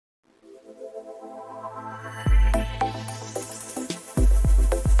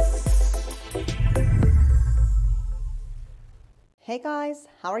Hey guys,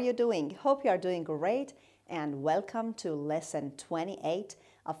 how are you doing? Hope you are doing great and welcome to lesson 28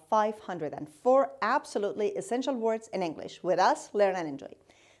 of 504 absolutely essential words in English with us, Learn and Enjoy.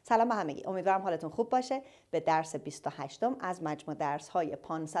 سلام به همگی. امیدوارم حالتون خوب باشه. به درس 28 از مجموع درس‌های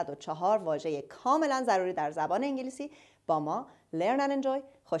 504 واژه کاملا ضروری در زبان انگلیسی با ما Learn and Enjoy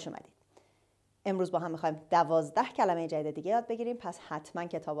خوش اومدید. امروز با هم می‌خوایم 12 کلمه جدید دیگه یاد بگیریم، پس حتما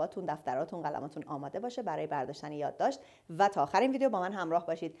کتاباتون، دفتراتون، قلماتون آماده باشه برای برداشتن یادداشت و تا آخر این ویدیو با من همراه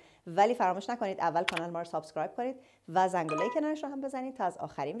باشید. ولی فراموش نکنید اول کانال ما رو سابسکرایب کنید و زنگوله کنارش رو هم بزنید تا از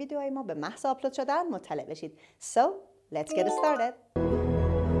آخرین ویدیوهای ما به محض آپلود شدن مطلع بشید. So, let's get started.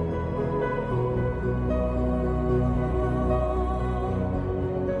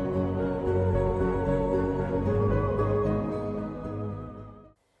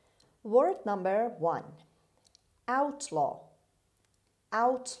 Word number 1. Outlaw.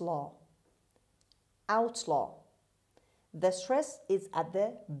 Outlaw. Outlaw. The stress is at the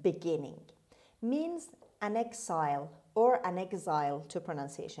beginning. Means an exile or an exile to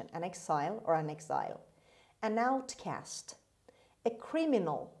pronunciation. An exile or an exile. An outcast. A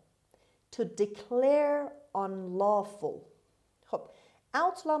criminal. To declare unlawful. خب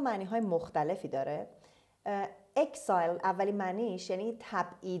outlaw معنی های مختلفی داره. exile اولی معنیش یعنی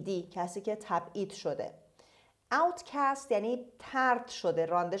تبعیدی، کسی که تبعید شده. outcast یعنی طرد شده،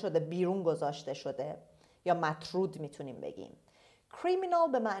 رانده شده، بیرون گذاشته شده یا مطرود میتونیم بگیم.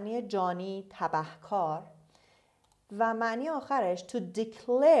 criminal به معنی جانی، تبهکار و معنی آخرش to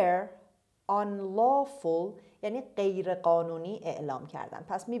declare unlawful یعنی غیر قانونی اعلام کردن.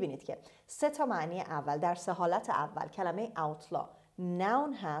 پس میبینید که سه تا معنی اول در سه حالت اول کلمه outlaw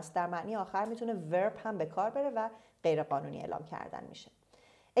noun هست، در معنی آخر میتونه verb هم به کار بره و غیر قانونی اعلام کردن میشه.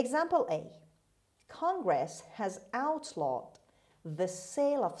 Example A. Congress has outlawed the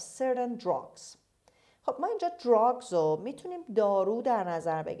sale of certain drugs. خب ما اینجا drugs رو میتونیم دارو در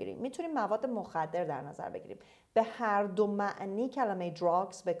نظر بگیریم، میتونیم مواد مخدر در نظر بگیریم. به هر دو معنی کلمه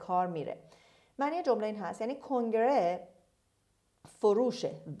drugs به کار میره. معنی جمله این هست یعنی کنگره فروش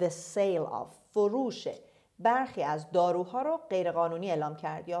the sale of فروش برخی از داروها رو غیرقانونی اعلام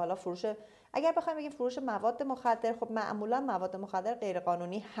کرد، یا حالا فروش، اگر بخوایم بگیم فروش مواد مخدر، خب معمولا مواد مخدر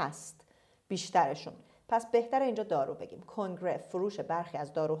غیرقانونی هست بیشترشون، پس بهتره اینجا دارو بگیم. کنگره فروش برخی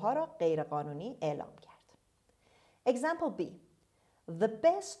از داروها رو غیرقانونی اعلام کرد. Example B. The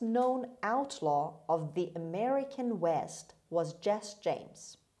best known outlaw of the American West was Jesse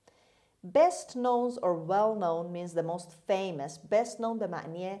James. Best known or well known means the most famous. Best known به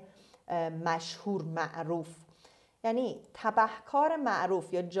معنی مشهور، معروف، یعنی تبهکار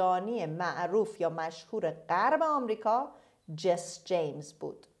معروف یا جانی معروف یا مشهور غرب آمریکا جس جیمز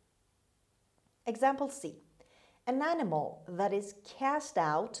بود. Example C. An animal that is cast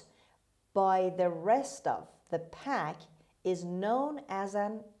out by the rest of the pack is known as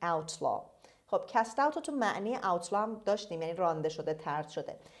an outlaw. خب cast out رو تو معنی outlaw هم داشتیم، یعنی رانده شده، طرد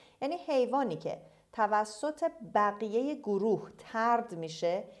شده، یعنی حیوانی که توسط بقیه گروه طرد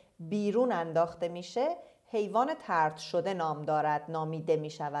میشه، بیرون انداخته میشه، حیوان طرد شده نام دارد، نامیده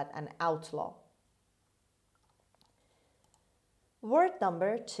میشود an outlaw. Word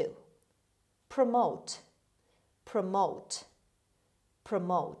number 2. Promote. Promote.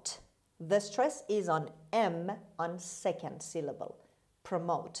 Promote. The stress is on M on second syllable.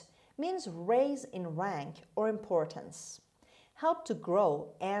 Promote means raise in rank or importance. Help to grow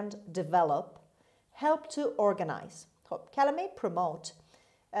and develop. Help to organize. خب کلمه promote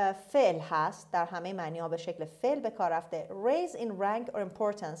فعل هست، در همه معنی ها به شکل فعل به کار رفته. raise in rank or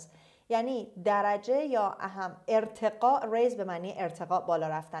importance یعنی درجه یا ارتقاء. raise به معنی ارتقاء، بالا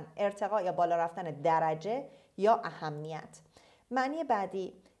رفتن، ارتقاء یا بالا رفتن درجه یا اهمیت. معنی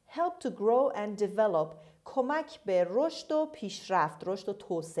بعدی help to grow and develop کمک به رشد و پیشرفت، رشد و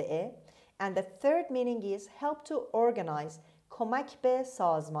توسعه. and the third meaning is help to organize کمک به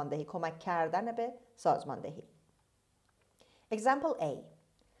سازماندهی، کمک کردن به سازماندهی. Example A.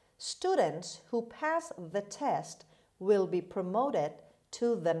 Students who pass the test will be promoted to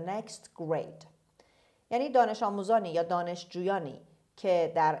the next grade. یعنی دانش آموزانی یا دانشجویانی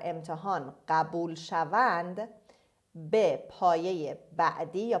که در امتحان قبول شوند به پایه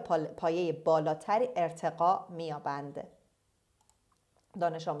بعدی یا پایه بالاتری ارتقا می‌یابند.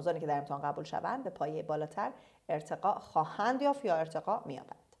 دانش آموزانی که در امتحان قبول شوند به پایه بالاتر ارتقا خواهند یافت یا ارتقا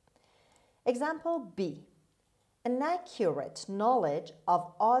می‌یابند. Example B. An accurate knowledge of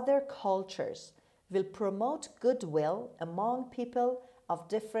other cultures will promote goodwill among people of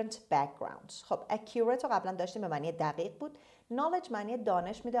different backgrounds. خب accurate رو قبلا داشتیم به معنی دقیق بود. knowledge معنی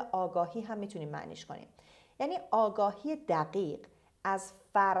دانش میده، آگاهی هم میتونیم معنیش کنیم. یعنی آگاهی دقیق از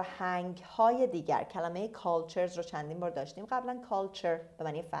فرهنگ‌های دیگر. کلمه cultures رو چندین بار داشتیم قبلا. culture به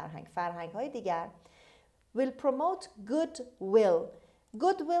معنی فرهنگ، فرهنگ‌های دیگر. will promote goodwill.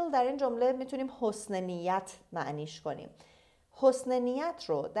 goodwill در این جمله میتونیم حسن نیت معنیش کنیم. حسن نیت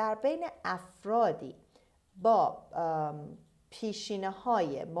رو در بین افرادی با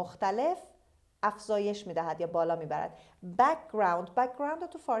پیشینه‌های مختلف افزایش میدهد یا بالا میبرد. background رو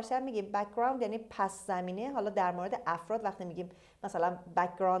تو فارسی هم میگیم background یعنی پس زمینه. حالا در مورد افراد وقتی میگیم مثلا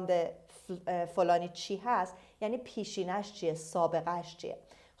background فلانی چی هست یعنی پیشینش چیه، سابقهش چیه.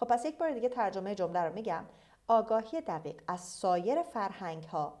 خب پس یک بار دیگه ترجمه جمله رو میگم. آگاهی دقیق از سایر فرهنگ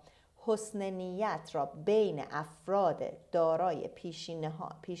ها حسن نیت را بین افراد دارای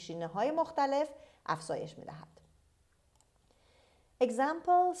پیشینه های مختلف افزایش میدهد.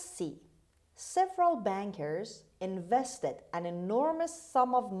 Example C. Several bankers invested an enormous sum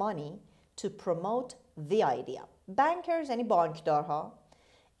of money to promote the idea. Bankers یعنی بانکدارها.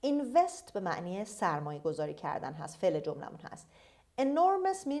 Invest به معنی سرمایه گذاری کردن هست. فعل جملمون هست.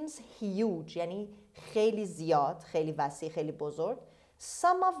 Enormous means huge یعنی خیلی زیاد، خیلی وسیع، خیلی بزرگ.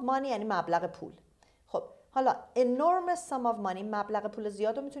 Sum of money یعنی مبلغ پول. خب حالا enormous sum of money مبلغ پول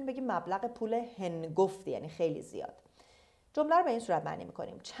زیاد رو میتونیم بگیم مبلغ پول هنگفتی یعنی خیلی زیاد. جمله رو به این صورت معنی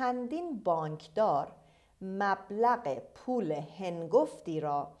میکنیم. چندین بانکدار مبلغ پول هنگفتی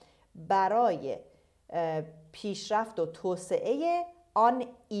را برای پیشرفت و توسعه آن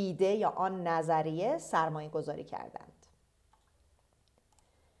ایده یا آن نظریه سرمایه گذاری کردند.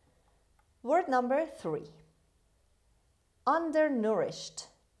 Word number 3. undernourished.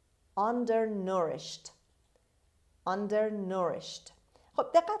 undernourished. undernourished. خب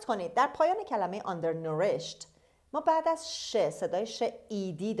دقت کنید در پایان کلمه undernourished ما بعد از ش صدای ش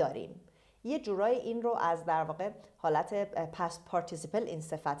ایدی داریم. یه جورای این رو از در واقع حالت past participle این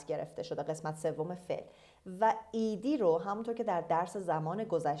صفت گرفته شده، قسمت سوم فعل. و ایدی رو همونطور که در درس زمان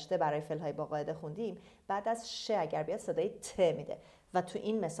گذشته برای فعل‌های با قاعده خوندیم بعد از ش اگر بیاد صدای ت میده و تو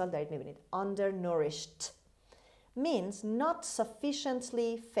این مثال دارید میبینید. undernourished means not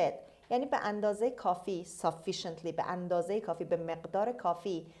sufficiently fed یعنی به اندازه کافی. sufficiently به اندازه کافی، به مقدار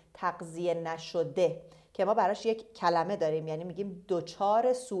کافی تغذیه نشده که ما براش یک کلمه داریم یعنی میگیم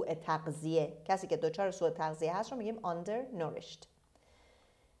دچار سوء تغذیه. کسی که دچار سوء تغذیه هست رو میگیم undernourished.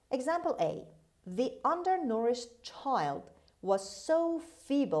 Example A. The undernourished child was so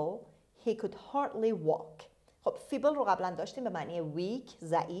feeble he could hardly walk. خب feeble رو قبلا داشتیم به معنی weak،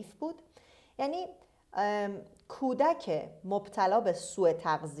 ضعیف بود. یعنی کودک مبتلا به سوء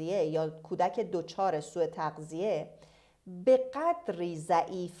تغذیه یا کودک دچار سوء تغذیه به قدری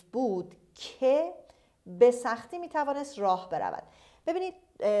ضعیف بود که به سختی میتوانست راه برود. ببینید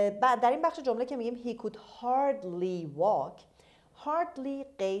در این بخش جمله که میگیم he could hardly walk hardly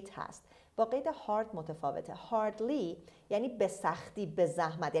قید هست. با قید hard متفاوته. hardly یعنی به سختی، به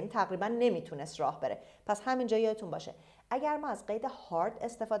زحمت، یعنی تقریبا نمیتونست راه بره. پس همینجا یادتون باشه اگر ما از قید hard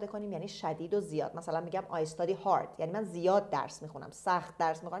استفاده کنیم یعنی شدید و زیاد. مثلا میگم I study hard یعنی من زیاد درس میخونم. سخت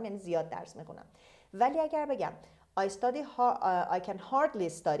درس میخونم یعنی زیاد درس میخونم. ولی اگر بگم I can hardly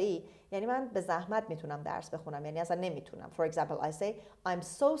study یعنی من به زحمت میتونم درس بخونم یعنی اصلا نمیتونم. For example I say I'm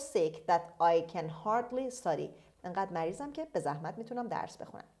so sick that I can hardly study. انقدر مریضم که به زحمت میتونم درس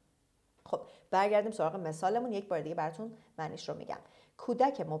بخونم. خب برگردیم سراغ مثالمون. یک بار دیگه براتون معنیش رو میگم.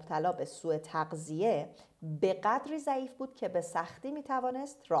 کودک مبتلا به سوء تغذیه به قدری ضعیف بود که به سختی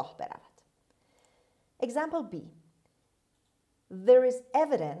میتوانست راه برود. Example B. There is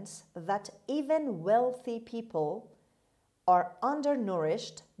evidence that even wealthy people are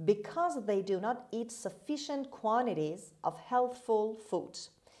undernourished because they do not eat sufficient quantities of healthful foods.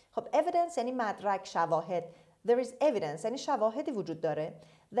 خب evidence یعنی مدرک، شواهد. There is evidence یعنی شواهدی وجود داره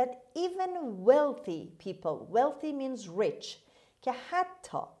that even wealthy people, wealthy means rich، که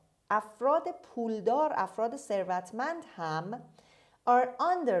حتی افراد پولدار، افراد ثروتمند هم are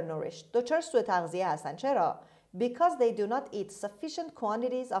undernourished، دچار سوء تغذیه هستن. چرا؟ Because they do not eat sufficient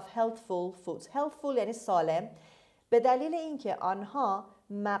quantities of healthful foods. healthful یعنی سالم، به دلیل اینکه آنها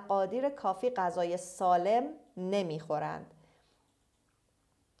مقادیر کافی غذای سالم نمیخورند.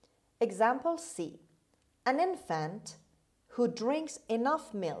 Example C. An infant who drinks enough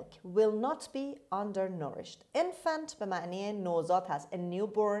milk will not be undernourished. Infant به معنی نوزاد هست. A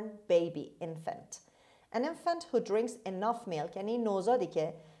newborn baby infant. An infant who drinks enough milk یعنی نوزادی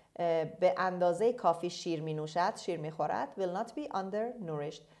که به اندازه کافی شیر می نوشد، شیر می خورد will not be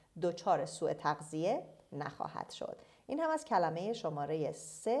undernourished. دچار سوء تغذیه نخواهد شد. این هم از کلمه شماره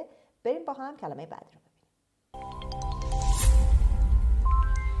 3. بریم با هم کلمه بعدی رو ببینیم.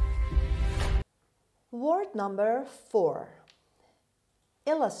 Word number 4.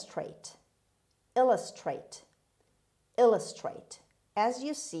 Illustrate. Illustrate. Illustrate. As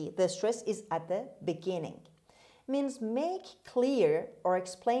you see, the stress is at the beginning. Means make clear or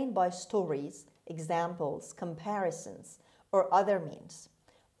explain by stories, examples, comparisons, or other means.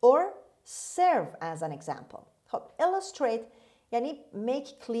 Or serve as an example. خب illustrate یعنی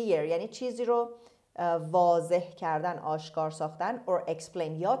make clear یعنی چیزی رو واضح کردن، آشکار ساختن. or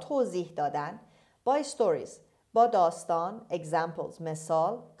explain یا توضیح دادن. by stories با داستان، examples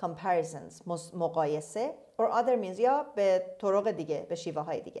مثال، comparisons مقایسه، or other means یا به طرق دیگه، به شیوه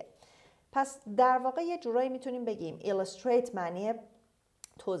های دیگه. پس در واقع یه جورایی میتونیم بگیم illustrate معنی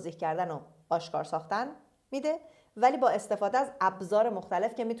توضیح کردن و آشکار ساختن میده، ولی با استفاده از ابزار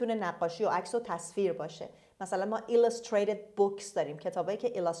مختلف که میتونه نقاشی و عکس و تصویر باشه. مثلا ما illustrated books داریم، کتابایی که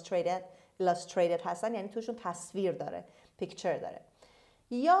illustrated هستن یعنی توشون تصویر داره، پیکچر داره.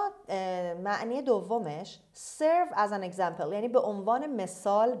 یا معنی دومش serve as an example یعنی به عنوان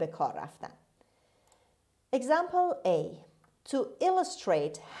مثال به کار رفتن. Example A. To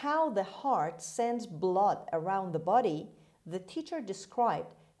illustrate how the heart sends blood around the body, the teacher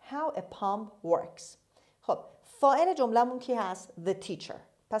described how a pump works. خب فاعل جمله‌مون کی هست؟ The teacher.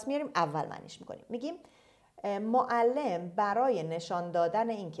 پس میاریم اول معنیش میکنیم. میگیم معلم برای نشان دادن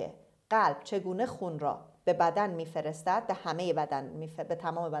اینکه قلب چگونه خون را به بدن میفرستد، به همه بدن به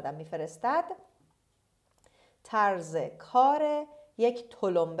تمام بدن میفرستد، طرز کار یک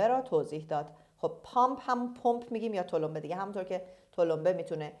تلمبه را توضیح داد. خب پامپ هم پمپ میگیم یا تلمبه دیگه، همونطور که تلمبه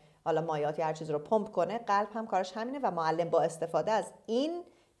میتونه حالا مایعات یا هر چیز رو پمپ کنه، قلب هم کارش همینه و معلم با استفاده از این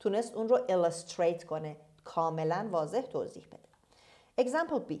تونست اون رو illustrate کنه، کاملا واضح توضیح بده.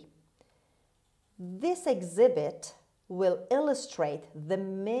 Example B. This exhibit will illustrate the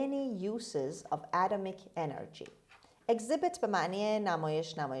many uses of atomic energy. Exhibit به معنی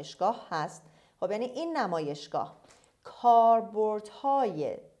نمایش، نمایشگاه هست. خب یعنی این نمایشگاه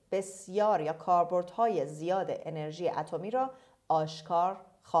کاربردهای بسیار یا کاربردهای زیاد انرژی اتمی را آشکار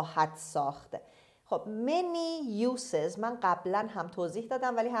خواهد ساخت. خب many uses من قبلا هم توضیح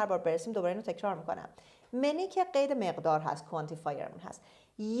دادم ولی هر بار برسیم دوباره اینو تکرار میکنم. many که قید مقدار هست، کوانتیفایرمون هست.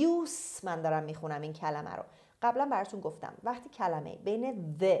 use من دارم میخونم این کلمه رو. قبلا براتون گفتم وقتی کلمه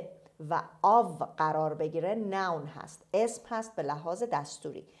بین the و of قرار بگیره noun هست، اسم هست به لحاظ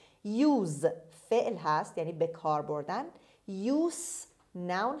دستوری. use فعل هست یعنی به کار بردن، use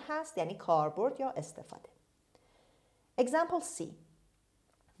noun هست یعنی کاربرد یا استفاده. Example C.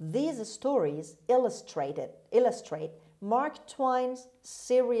 These stories illustrate Mark Twain's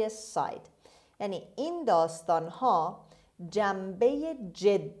serious side. یعنی این داستان ها جنبه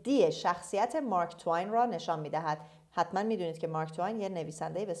جدی شخصیت مارک توین را نشان میدهد. حتما میدونید که مارک توین یه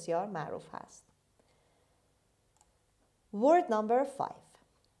نویسنده بسیار معروف هست. Word number 5.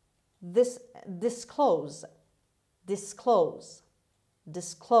 This disclose.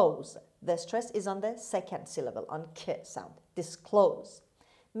 The stress is on the second syllable, on k sound. Disclose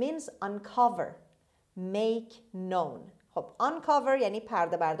means uncover, make known. خب uncover یعنی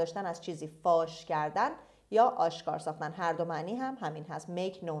پرده برداشتن از چیزی، فاش کردن یا آشکار ساختن. هر دو معنی هم همین هست.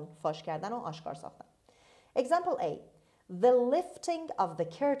 make known فاش کردن و آشکار ساختن. Example A. The lifting of the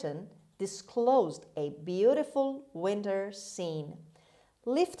curtain disclosed a beautiful winter scene.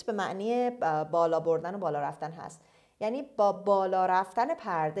 lift به معنی بالا بردن و بالا رفتن هست. یعنی با بالا رفتن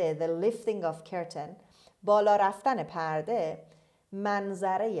پرده، the lifting of curtain، بالا رفتن پرده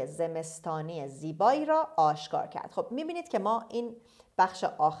منظره زمستانی زیبایی را آشکار کرد. خب میبینید که ما این بخش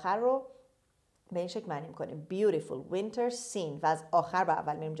آخر رو به این شکل معنی میکنیم beautiful winter scene و از آخر به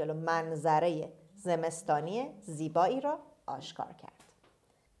اول میریم جلو، منظره زمستانی زیبایی را آشکار کرد.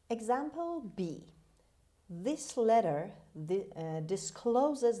 Example B. This letter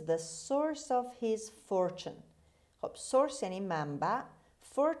discloses the source of his fortune. خب source یعنی منبع،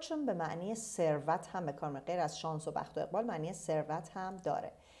 fortune به معنی ثروت هم به کار میاد، غیر از شانس و بخت و اقبال معنی ثروت هم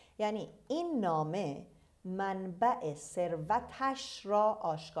داره. یعنی این نامه منبع ثروتش را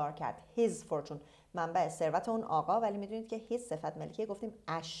آشکار کرد. his fortune منبع ثروت اون آقا، ولی میدونید که his صفت ملکیه، گفتیم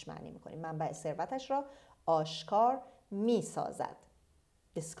اش معنی میکنیم. منبع ثروتش را آشکار میسازد.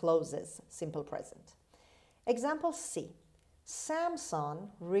 discloses simple present. Example C. Samson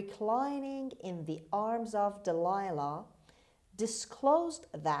reclining in the arms of Delilah disclosed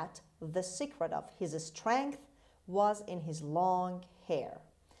that the secret of his strength was in his long hair.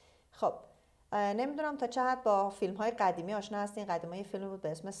 خب نمیدونم تا چه حد با فیلم های قدیمی آشنا هستین. قدیمی یه فیلم بود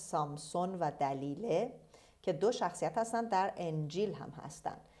به اسم سامسون و دلیله که دو شخصیت هستن، در انجیل هم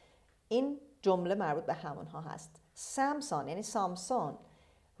هستن. این جمله مربوط به همونها هست. سامسون یعنی سامسون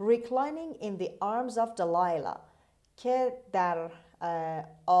reclining in the arms of Delilah که در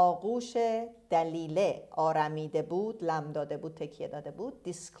آغوش دلیله آرمیده بود، لم داده بود، تکیه داده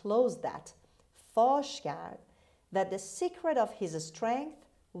بود. disclose that فاش کرد that the secret of his strength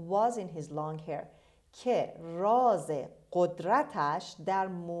was in his long hair. که راز قدرتش در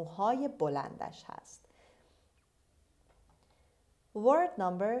موهای بلندش هست. Word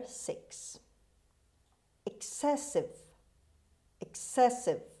number 6. Excessive.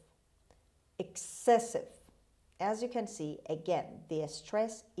 Excessive. Excessive. As you can see, again, the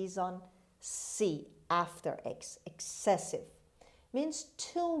stress is on C after X. Excessive means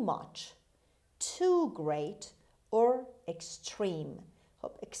too much, too great, or extreme.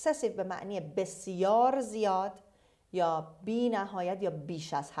 خب excessive به معنی بسیار زیاد یا بی نهایت یا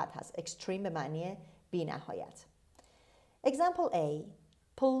بیش از حد هست. extreme به معنی بی نهایت. Example A.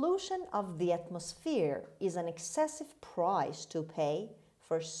 Pollution of the atmosphere is an excessive price to pay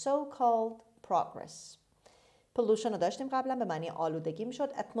for so-called progress. pollution رو داشتیم قبلا به معنی آلودگی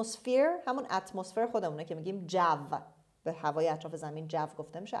میشد. atmosphere همون اتمسفر خودمونه که میگیم جو، به هوای اطراف زمین جو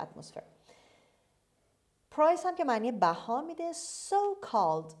گفته میشه اتمسفر. پرایس هم که معنی بها میده. so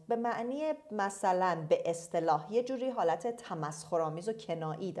called به معنی مثلا به اصطلاح یه جوری حالت تمسخرآمیز و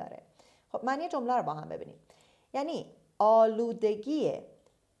کنایی داره. خب معنی جمله رو با هم ببینیم. یعنی آلودگی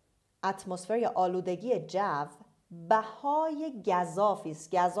اتمسفر یا آلودگی جو بهای گزافی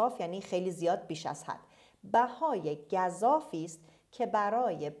است. گزاف یعنی خیلی زیاد بیش از حد. بهای گزافی است که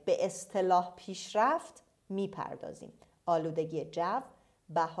برای به اصطلاح پیشرفت میپردازیم. آلودگی جو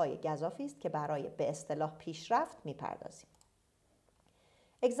بهای گزافی است که برای به اصطلاح پیشرفت میپردازیم.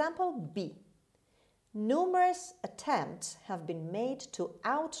 Example B. Numerous attempts have been made to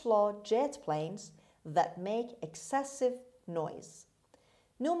outlaw jet planes that make excessive noise.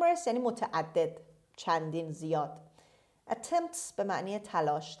 Numerous یعنی متعدد، چندین، زیاد. Attempts به معنی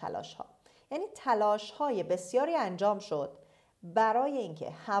تلاش ها. یعنی تلاش های بسیاری انجام شد برای اینکه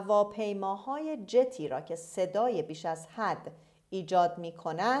هواپیماهای جتی را که صدای بیش از حد ایجاد می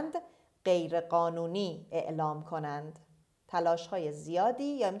کنند غیر قانونی اعلام کنند. تلاش های زیادی،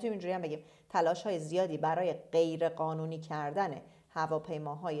 یا میتونیم اینجوری هم بگیم تلاش های زیادی برای غیر قانونی کردن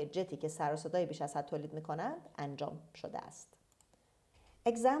هواپیماهای جتی که سر و صدای بیش از حد تولید می کنند انجام شده است.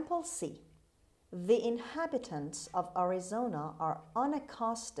 Example C. The inhabitants of Arizona are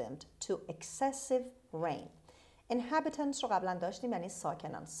unaccustomed to excessive rain. Inhabitants رو قبلا داشتیم یعنی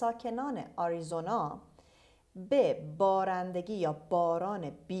ساکنان. ساکنان آریزونا به بارندگی یا باران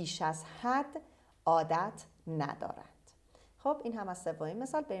بیش از حد عادت ندارند. خب این هم از سومین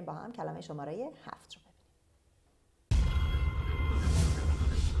مثال. بریم با هم کلمه شماره 7 رو ببینیم.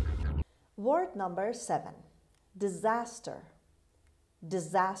 Word number 7. Disaster.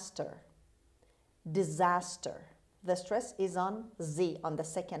 Disaster. Disaster. The stress is on Z, on the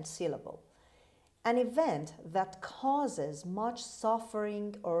second syllable. An event that causes much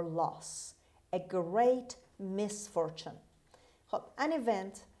suffering or loss. A great misfortune. خب an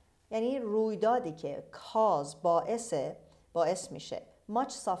event یعنی رویدادی که باعث میشه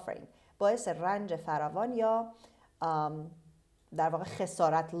much suffering، باعث رنج فراوان یا در واقع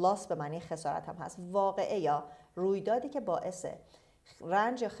خسارت. loss به معنی خسارت هم هست. واقعه یا رویدادی که باعث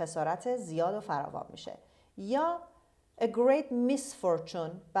رنج یا خسارت زیاد و فراوان میشه. یا a great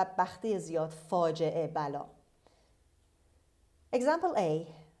misfortune بدبختی زیاد، فاجعه، بلا. Example A.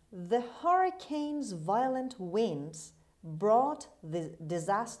 The hurricane's violent winds brought the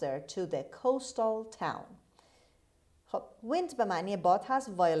disaster to the coastal town. خب wind به معنی باد هست.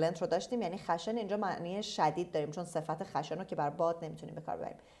 violent رو داشتیم یعنی خشن. اینجا معنی شدید داریم چون صفت خشن رو که بر باد نمیتونیم به کار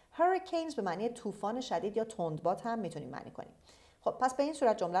ببریم. hurricanes به معنی طوفان شدید یا تندباد هم میتونیم معنی کنیم. خب پس به این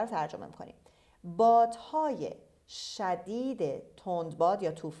صورت جمله رو ترجمه میکنیم. بادهای شدید تندباد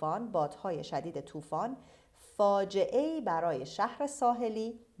یا طوفان، بادهای شدید طوفان فاجعه‌ای برای شهر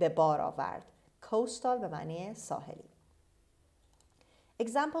ساحلی به بار آورد. coastal به معنی ساحلی.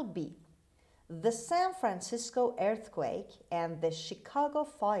 Example B. The San Francisco earthquake and the Chicago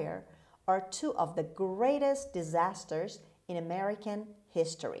fire are two of the greatest disasters in American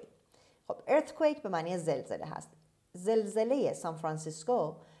history. خب earthquake به معنی زلزله هست. زلزله سان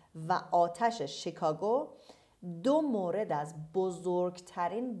فرانسیسکو و آتش شیکاگو دو مورد از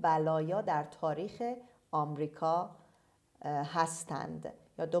بزرگترین بلایا در تاریخ آمریکا هستند،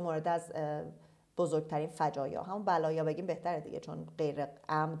 یا دو مورد از بزرگترین فجایع. همون بلایا بگیم بهتره دیگه چون غیر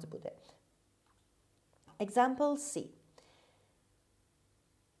عمد بوده. Example C.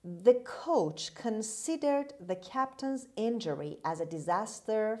 The coach considered the captain's injury as a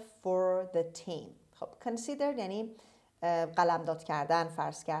disaster for the team. خب consider یعنی قلمداد کردن،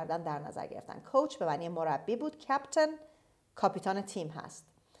 فرض کردن، در نظر گرفتن. کوچ به معنی مربی بود. کاپیتان کاپیتان تیم هست.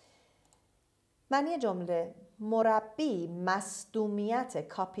 معنی جمله: مربی مصدومیت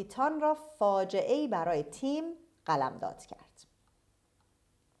کاپیتان را فاجعه‌ای برای تیم قلمداد کرد.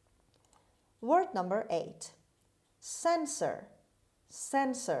 Word number 8. censor,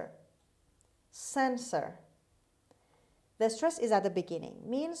 censor, censor. The stress is at the beginning,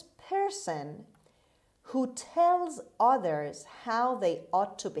 means person who tells others how they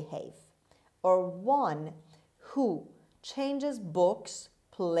ought to behave, or one who changes books,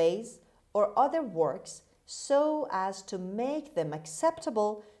 plays, or other works so as to make them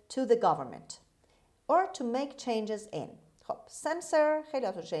acceptable to the government, or to make changes in. خب censor خیلی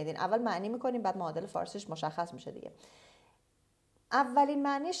هاتون شنیدین. اول معنی میکنیم بعد معادل فارسیش مشخص میشه دیگه. اولین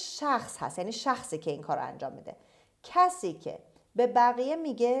معنی شخص هست، یعنی شخصی که این کار رو انجام میده. کسی که به بقیه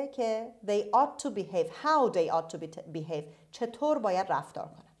میگه که they ought to behave, how they ought to behave، چطور باید رفتار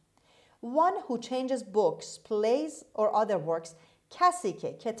کنن. One who changes books, plays or other works، کسی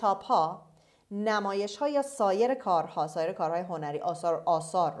که کتاب‌ها، نمایش‌ها یا سایر کارهای هنری،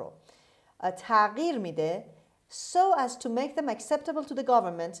 آثار رو تغییر میده so as to make them acceptable to the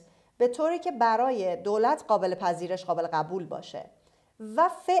government، به طوری که برای دولت قابل پذیرش، قابل قبول باشه. و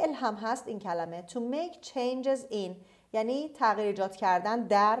فعل هم هست این کلمه to make changes in، یعنی تغییر ایجاد کردن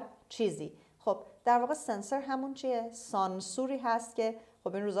در چیزی. خب در واقع سنسور همون چیه؟ سانسوری هست که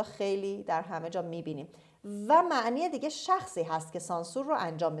خب این روزا خیلی در همه جا میبینیم. و معنی دیگه شخصی هست که سانسور رو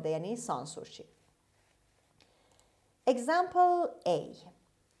انجام میده، یعنی سانسورشی. Example A.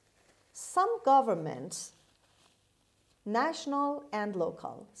 Some governments, national and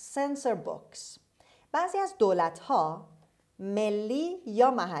local, censor books. بعضی از دولت‌ها ملی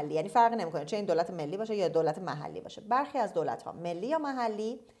یا محلی، یعنی فرق نمی‌کنه چه این دولت ملی باشه یا دولت محلی باشه، برخی از دولت‌ها ملی یا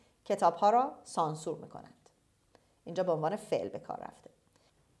محلی کتاب‌ها را سانسور می‌کنند. اینجا به عنوان فعل به کار رفته.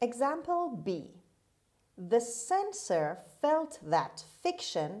 Example B. The censor felt that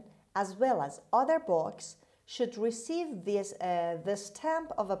fiction as well as other books should receive the stamp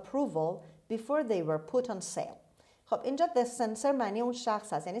of approval before they were put on sale. خب اینجا the censor معنی اون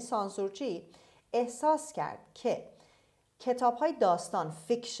شخص هست، یعنی سانسورچی احساس کرد که کتاب‌های داستان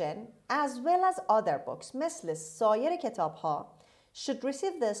fiction as well as other books مثل سایر کتاب‌ها should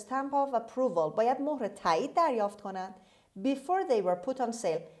receive the stamp of approval، باید مهر تایید دریافت کنند before they were put on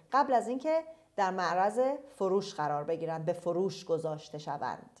sale، قبل از اینکه در معرض فروش قرار بگیرند، به فروش گذاشته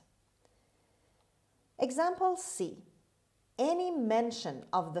شوند. Example C. Any mention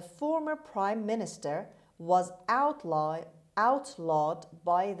of the former prime minister was outlawed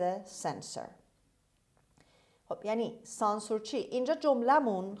by the censor. خب یعنی سانسور چی؟ اینجا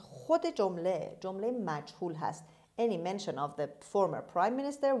جمله‌مون خود جمله مجهول هست. Any mention of the former prime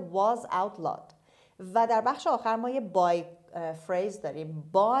minister was outlawed. و در بخش آخر ما یه by phrase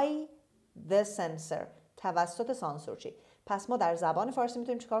داریم. by the censor، توسط سانسورچی. پس ما در زبان فارسی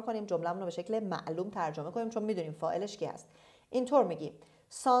میتونیم چیکار کنیم؟ جمله‌مون رو به شکل معلوم ترجمه کنیم چون میدونیم فاعلش کی هست. اینطور میگیم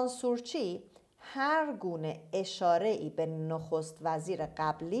سانسورچی هر گونه اشاره‌ای به نخست وزیر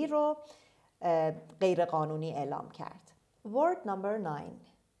قبلی رو غیر قانونی اعلام کرد. Word number 9.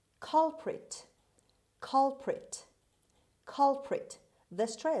 Culprit. Culprit. Culprit. The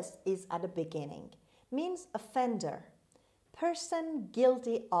stress is at the beginning. Means offender. Person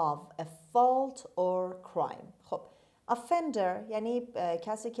guilty of a fault or crime. خب offender یعنی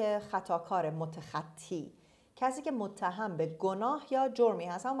کسی که خطاکار، متخطی، کسی که متهم به گناه یا جرمی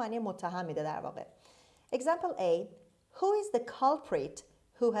هست، همون معنی متهم میده در واقع. Example A. Who is the culprit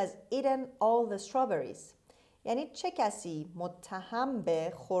who has eaten all the strawberries؟ یعنی چه کسی متهم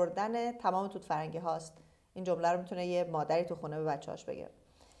به خوردن تمام توت فرنگی هاست؟ این جمله رو میتونه یه مادری تو خونه به بچه‌هاش بگه.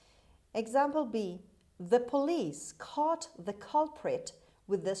 Example B. The police caught the culprit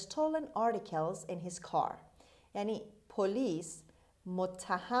with the stolen articles in his car. یعنی پلیس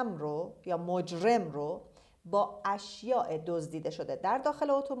متهم رو یا مجرم رو با اشیاء دزدیده شده در داخل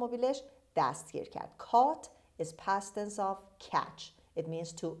اتومبیلش دستگیر کرد. Caught is past tense of catch. It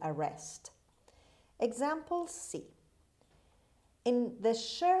means to arrest. Example C. In the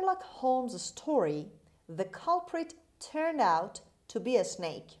Sherlock Holmes story, the culprit turned out to be a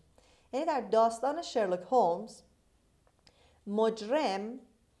snake. یعنی در داستان شرلوک هولمز مجرم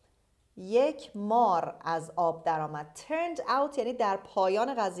یک مار از آب درآمد. turned out یعنی در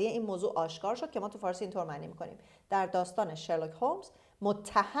پایان قضیه این موضوع آشکار شد که ما تو فارسی اینطور معنی میکنیم. در داستان شرلوک هولمز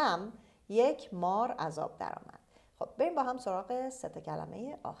متهم یک مار از آب درآمد. خب بریم با هم سراغ 3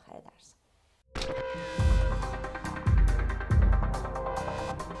 کلمه آخر درس.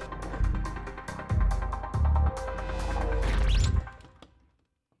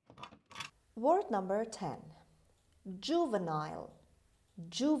 Word number 10. Juvenile.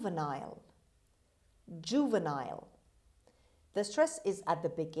 Juvenile. Juvenile. The stress is at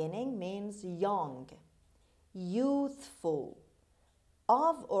the beginning means young, youthful,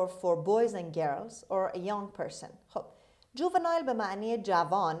 of or for boys and girls or a young person. خب juvenile به معنی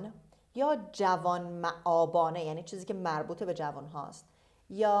جوان یا جوان معابانه، یعنی چیزی که مربوط به جوان هاست،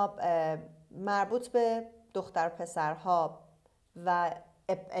 یا مربوط به دختر پسرها و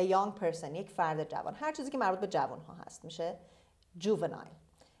a young person، یک فرد جوان، هر چیزی که مربوط به جوان ها هست میشه juvenile.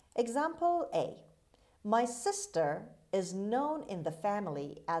 Example A. My sister is known in the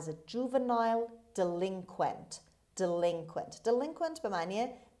family as a juvenile delinquent. Delinquent به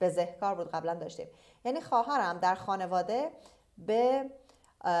معنی بزهکار بود، قبلا داشتیم. یعنی خواهرم در خانواده به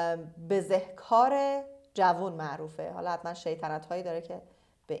بزهکار جوان معروفه. حالا حتما شیطنت هایی داره که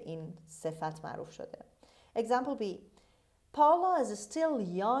به این صفت معروف شده. Example B. Paula is still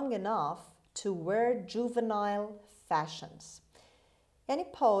young enough to wear juvenile fashions. یعنی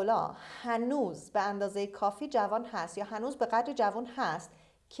پاولا هنوز به اندازه کافی جوان هست یا هنوز به قدر جوان هست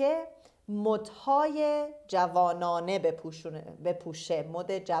که مدهای جوانانه بپوشه،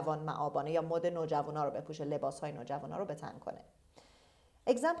 مد جوان معابانه یا مد نوجوانا رو بپوشه، لباسهای نوجوانا رو به تن کنه.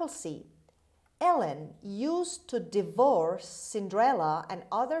 Example C. Ellen used to divorce Cinderella and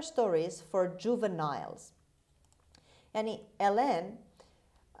other stories for juveniles. یعنی الن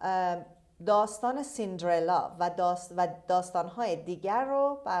داستان سیندرلا و داستانهای دیگر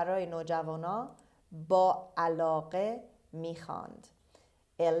رو برای نوجوانا با علاقه میخواند.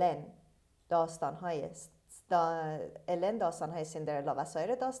 الن داستانهای سیندرلا و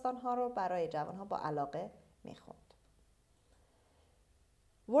سایر داستانها رو برای جوانها با علاقه میخوند.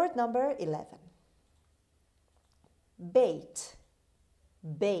 Word number 11.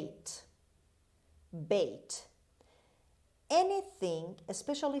 Bait. Anything,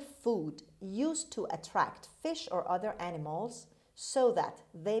 especially food, used to attract fish or other animals so that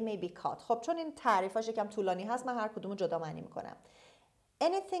they may be caught. خب چون این تعریفاش یکم طولانی هست من هر کدومو جدا معنی میکنم.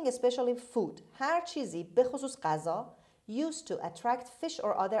 Anything, especially food, هر چیزی به خصوص غذا used to attract fish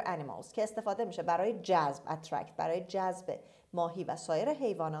or other animals که استفاده میشه برای جذب، attract، برای جذب ماهی و سایر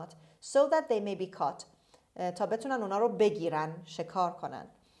حیوانات so that they may be caught، تا بتونن اونا رو بگیرن، شکار کنن.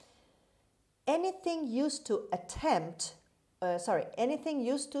 Anything used to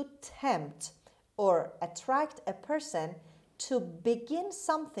tempt or attract a person to begin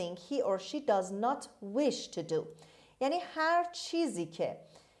something he or she does not wish to do. یعنی هر چیزی که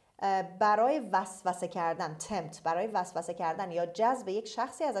برای وسوسه کردن، برای وسوسه کردن یا جذب یک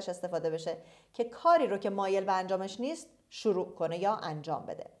شخصی ازش استفاده بشه که کاری رو که مایل به انجامش نیست شروع کنه یا انجام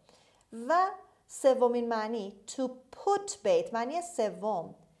بده. و سومین معنی to put bait، معنی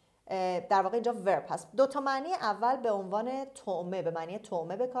سوم در واقع اینجا verb هست. دو تا معنی اول به عنوان طعمه، به معنی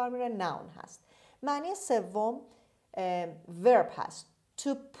طعمه به کار میره، noun هست. معنی سوم verb هست. To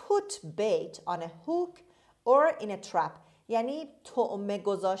put bait on a hook or in a trap، یعنی طعمه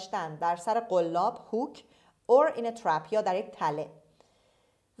گذاشتن در سر قلاب، hook، or in a trap، یا در یک تله.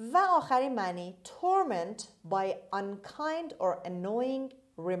 و آخرین معنی torment by unkind or annoying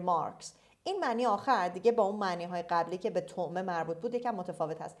remarks. این معنی آخر دیگه با اون معنی های قبلی که به طعمه مربوط بود یکم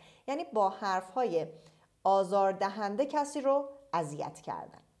متفاوت هست، یعنی با حرف های آزاردهنده کسی رو اذیت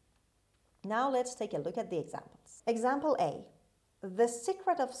کردن. Now let's take a look at the examples. Example A. The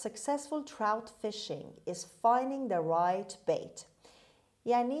secret of successful trout fishing is finding the right bait.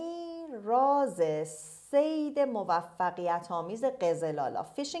 یعنی راز صید موفقیت آمیز قزلالا.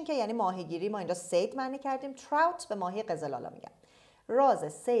 فیشینگ که یعنی ماهیگیری، ما اینجا صید معنی کردیم. تراوت به ماهی قزلالا میگن.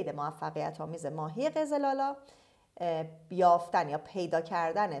 راز صید موفقیت آمیز ماهی قزلالا یافتن یا پیدا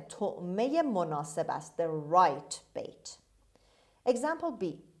کردن طعمه مناسب است. The right bait. Example B.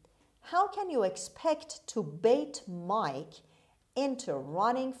 How can you expect to bait Mike into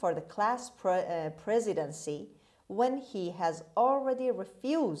running for the class presidency when he has already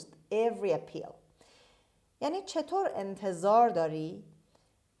refused every appeal؟ یعنی چطور انتظار داری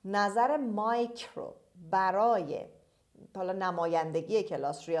نظر مایک رو برای حالا نمایندگی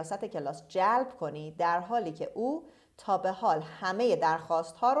کلاس، ریاست کلاس جلب کنی در حالی که او تا به حال همه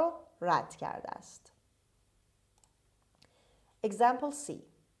درخواست ها رو رد کرده است. Example C.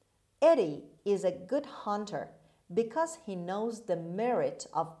 Eddie is a good hunter because he knows the merit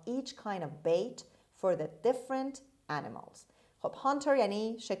of each kind of bait for the different animals. خب hunter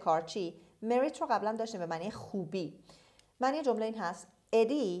یعنی شکارچی. merit رو قبلا داشتیم به معنی خوبی. معنی جمله این هست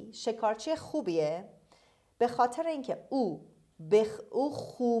ادی شکارچی خوبیه به خاطر اینکه او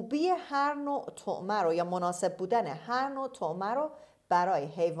خوبی هر نوع طعمه رو یا مناسب بودن هر نوع طعمه رو برای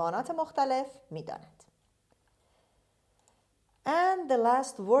حیوانات مختلف میداند. And the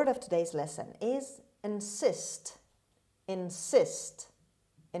last word of today's lesson is insist.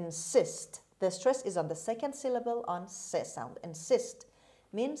 The stress is on the second syllable on s sound. Insist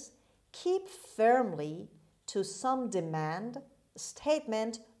means keep firmly to some demand,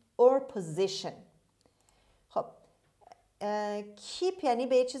 statement or position. خب کیپ یعنی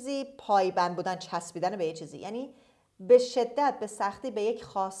به یه چیزی پایبند بودن، چسبیدن به یه چیزی، یعنی به شدت به سختی به یک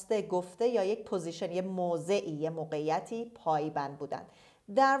خواسته، گفته یا یک پوزیشن، یه موضعی، یه موقعیتی پایبند بودن.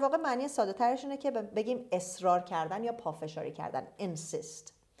 در واقع معنی ساده ترش اینه که بگیم اصرار کردن یا پافشاری کردن.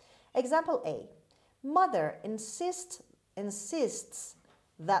 insist. Example A. Mother insists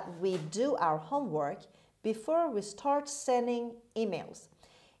that we do our homework before we start sending emails.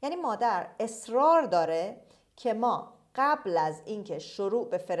 یعنی مادر اصرار داره که ما قبل از اینکه شروع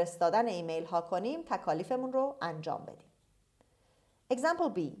به فرستادن ایمیل ها کنیم تکالیفمون رو انجام بدیم. Example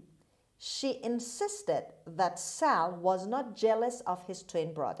B. She insisted that Sal was not jealous of his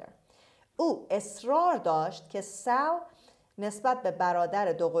twin brother. او اصرار داشت که سال نسبت به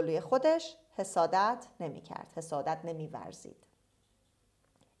برادر دوقلوی خودش حسادت نمی کرد، حسادت نمی ورزید.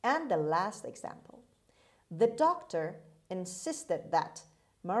 And the last example. The doctor insisted that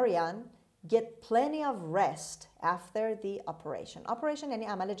Marianne get plenty of rest after the operation. Operation یعنی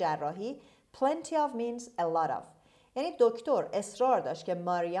عمل جراحی. Plenty of means a lot of. یعنی دکتر اصرار داشت که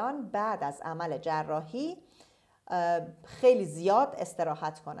ماریان بعد از عمل جراحی خیلی زیاد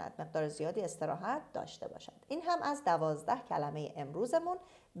استراحت کند، مقدار زیادی استراحت داشته باشد. این هم از 12 کلمه امروزمون.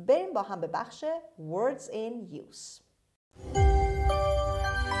 بریم با هم به بخش words in use.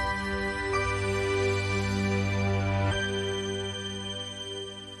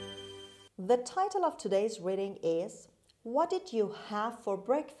 The title of today's reading is What did you have for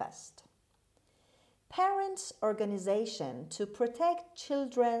breakfast? Parents' organization to protect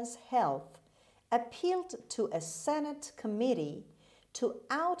children's health appealed to a Senate committee to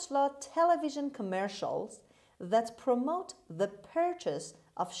outlaw television commercials that promote the purchase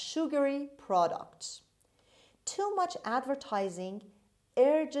of sugary products. Too much advertising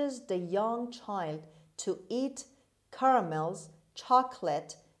urges the young child to eat caramels,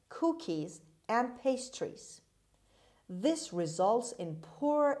 chocolate, cookies, and pastries. This results in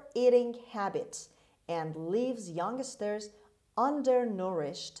poor eating habits and leaves youngsters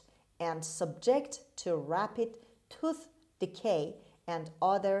undernourished and subject to rapid tooth decay and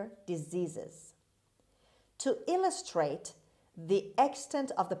other diseases. To illustrate the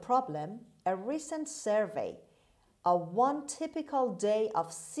extent of the problem, a recent survey of one typical day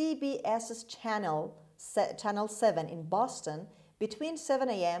of CBS's Channel 7 in Boston between 7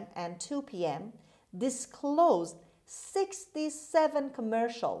 a.m. and 2 p.m. disclosed 67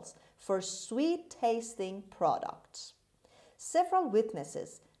 commercials for sweet-tasting products. Several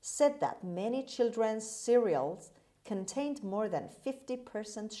witnesses said that many children's cereals contained more than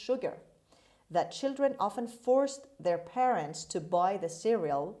 50% sugar, that children often forced their parents to buy the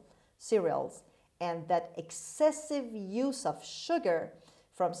cereals, and that excessive use of sugar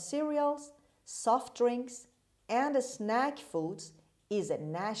from cereals, soft drinks, and snack foods is a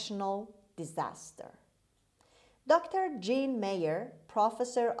national disaster. Dr. Jean Mayer,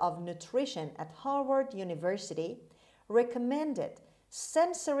 professor of nutrition at Harvard University, recommended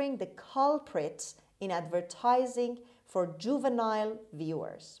censoring the culprits in advertising for juvenile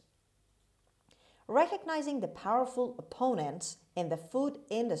viewers. Recognizing the powerful opponents in the food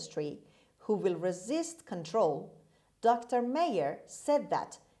industry who will resist control, Dr. Mayer said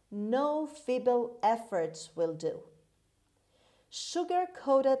that no feeble efforts will do.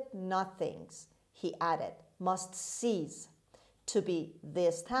 Sugar-coated nothings, he added, must cease to be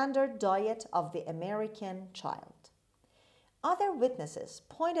the standard diet of the American child. Other witnesses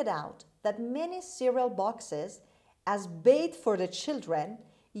pointed out that many cereal boxes, as bait for the children,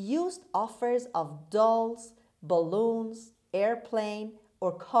 used offers of dolls, balloons, airplane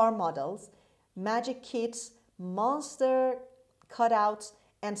or car models, magic kits, monster cutouts,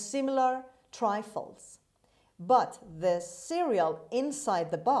 and similar trifles. But the cereal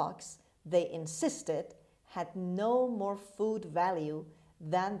inside the box, they insisted, had no more food value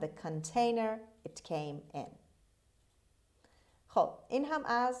than the container it came in. خب این هم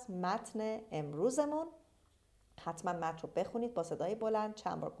از متن امروزمون. حتما متن رو بخونید با صدای بلند،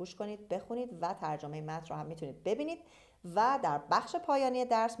 چند بار گوش کنید، بخونید و ترجمه متن رو هم میتونید ببینید. و در بخش پایانی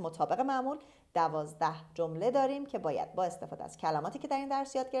درس مطابق معمول 12 جمله داریم که باید با استفاده از کلماتی که در این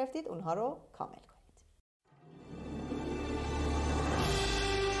درس یاد گرفتید اونها رو کامل کنید.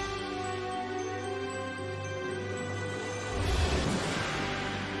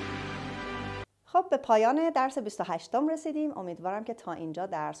 خب به پایان درس 28 رسیدیم. امیدوارم که تا اینجا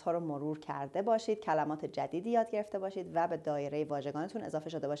درس ها رو مرور کرده باشید، کلمات جدیدی یاد گرفته باشید و به دایره واژگانتون اضافه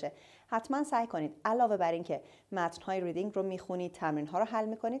شده باشه. حتما سعی کنید علاوه بر این که متن های ریدینگ رو میخونید، تمرین ها رو حل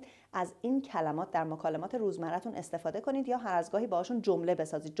میکنید، از این کلمات در مکالمات روزمره‌تون استفاده کنید یا هر از گاهی باهاشون جمله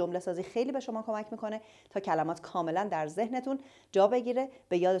بسازید. جمله سازی خیلی به شما کمک میکنه تا کلمات کاملا در ذهنتون جا بگیره،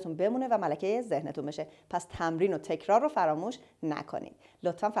 به یادتون بمونه و ملکه ذهنتون بشه. پس تمرین و تکرار رو فراموش نکنید.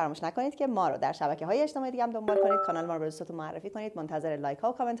 لطفاً فراموش نکنید که ما رو در شبکه‌های اجتماعی دیگه هم دنبال کنید، کانال ما رو به دوستاتون معرفی کنید. منتظر لایک ها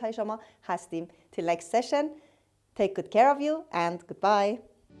و کامنت های شما هستیم. Till next session, take good care of you and goodbye.